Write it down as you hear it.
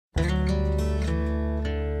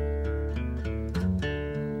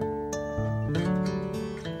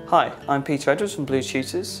Hi, I'm Peter Edwards from Blues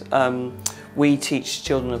Tutors. We teach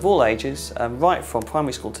children of all ages, right from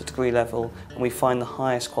primary school to degree level, and we find the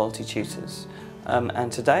highest quality tutors.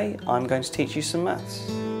 And today I'm going to teach you some maths.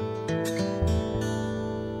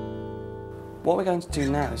 What we're going to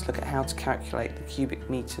do now is look at how to calculate the cubic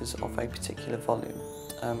metres of a particular volume.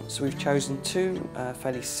 So we've chosen two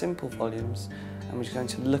fairly simple volumes, and we're going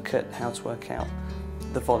to look at how to work out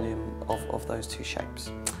the volume of those two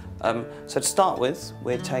shapes. So to start with,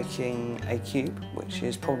 we're taking a cube, which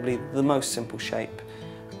is probably the most simple shape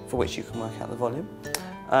for which you can work out the volume.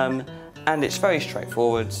 And it's very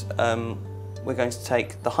straightforward. We're going to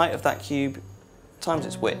take the height of that cube times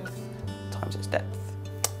its width times its depth.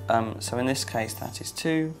 So in this case, that is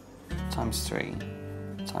 2 times 3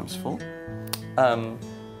 times 4,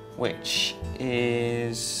 which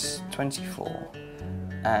is 24.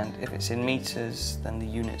 And if it's in metres, then the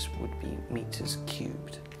units would be metres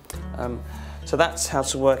cubed. So that's how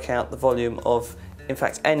to work out the volume of, in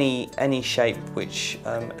fact, any shape which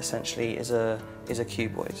essentially is a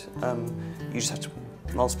cuboid. You just have to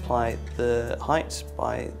multiply the height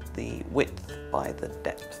by the width by the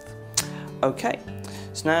depth. Okay,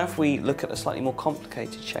 so now if we look at a slightly more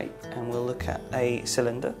complicated shape, and we'll look at a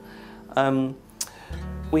cylinder.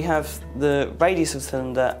 We have the radius of the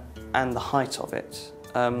cylinder and the height of it.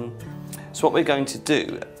 So what we're going to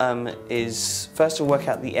do is first of all work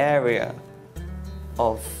out the area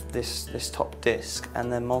of this top disc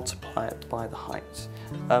and then multiply it by the height.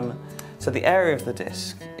 So the area of the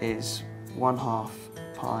disc is 1/2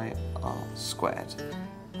 pi r squared.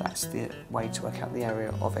 That's the way to work out the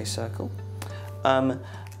area of a circle.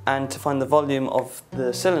 And to find the volume of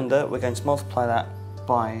the cylinder, we're going to multiply that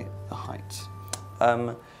by the height.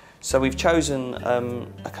 So we've chosen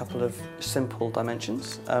a couple of simple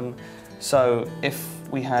dimensions. So if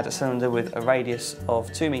we had a cylinder with a radius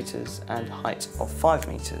of 2 metres and a height of 5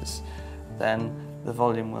 metres, then the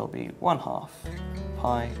volume will be 1/2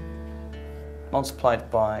 pi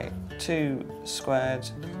multiplied by 2 squared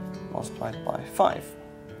multiplied by 5,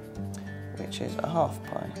 which is 1/2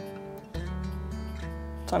 pi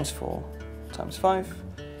times 4 times 5,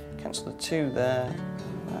 cancel the 2 there,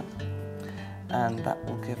 and that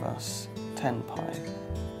will give us 10 pi.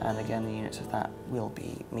 And again, the units of that will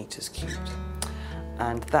be metres cubed.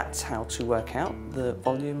 And that's how to work out the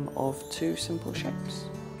volume of two simple shapes.